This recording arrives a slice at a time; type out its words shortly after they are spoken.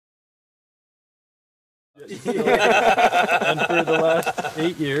And for the last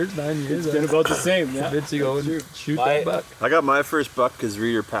 8 years, 9 years, it's been about the same. Yeah, convincing Owen to shoot that buck. I got my first buck because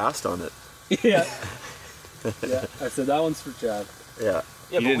Reader passed on it. Yeah. Yeah, I said that one's for Chad. Yeah.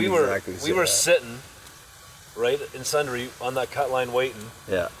 Yeah, but we were sitting right in Sundry on that cut line waiting.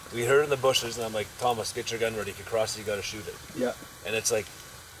 Yeah. We heard it in the bushes, and I'm like, Thomas, get your gun ready. You can cross it, you got to shoot it. Yeah. And it's like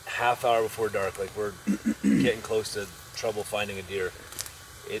half hour before dark. Like we're getting close to trouble finding a deer.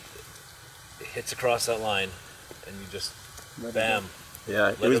 It hits across that line, and you just bam. Yeah,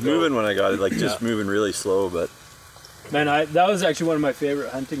 it was moving when I got it, like just moving really slow, but. Man, that was actually one of my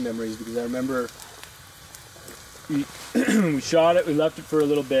favorite hunting memories because I remember we shot it, we left it for a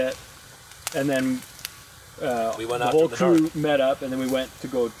little bit, and then we went the whole crew met up, and then we went to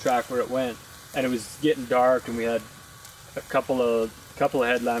go track where it went, and it was getting dark, and we had a couple of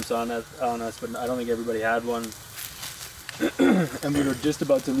headlamps on us, but I don't think everybody had one. And we were just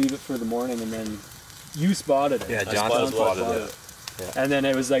about to leave it for the morning, and then you spotted it. Yeah, John spotted it. Yeah. And then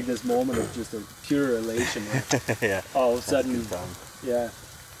it was like this moment of just a pure elation. Yeah. All of a sudden, yeah.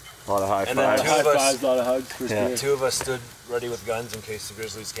 A lot of high fives. A lot of hugs for deer. Two of us stood ready with guns in case the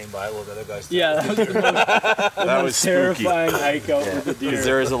grizzlies came by. While the other guys. Yeah, that was the most terrifying hike out with the deer. Because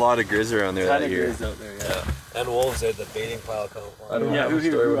there was a lot of grizz around there that year. Out there, yeah. And wolves at the baiting pile come. I don't have a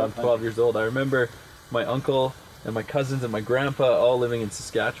story when I'm 12 years old. I remember my uncle and my cousins and my grandpa all living in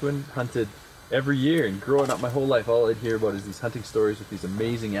Saskatchewan hunted every year, and growing up my whole life, all I'd hear about is these hunting stories with these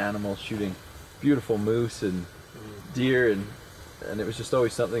amazing animals shooting beautiful moose and deer, and it was just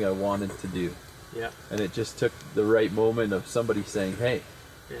always something I wanted to do. Yeah. And it just took the right moment of somebody saying, "Hey,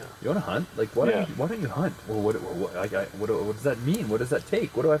 you want to hunt? Like, why don't you hunt? Well, what does that mean? What does that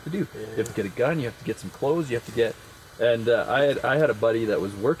take? What do I have to do? You have to get a gun. You have to get some clothes. You have to get." And I had a buddy that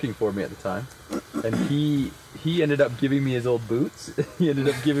was working for me at the time, and he ended up giving me his old boots. He ended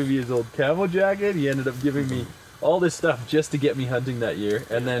up giving me his old camo jacket. He ended up giving me all this stuff just to get me hunting that year,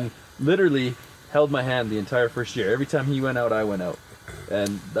 and then literally held my hand the entire first year. Every time he went out, I went out,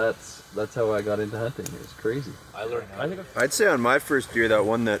 and that's how I got into hunting. It was crazy. I learned. I'd say on my first year, that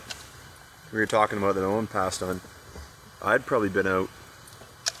one that we were talking about that Owen passed on, I'd probably been out.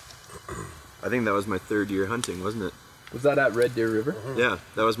 I think that was my third year hunting, wasn't it? Was that at Red Deer River? Mm-hmm. Yeah,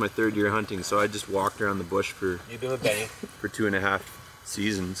 that was my third year hunting. So I just walked around the bush for You've been with Benny for 2.5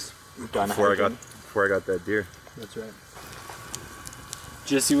 seasons before I got that deer. That's right.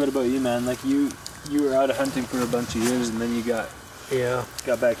 Jesse, what about you, man? Like you were out of hunting for a bunch of years, and then you got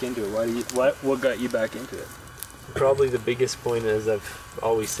back into it. What got you back into it? Probably the biggest point, as I've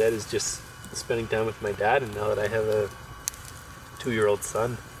always said, is just spending time with my dad. And now that I have a 2-year-old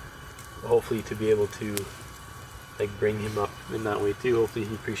son, hopefully to be able to like bring him up in that way too. Hopefully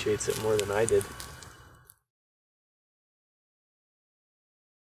he appreciates it more than I did.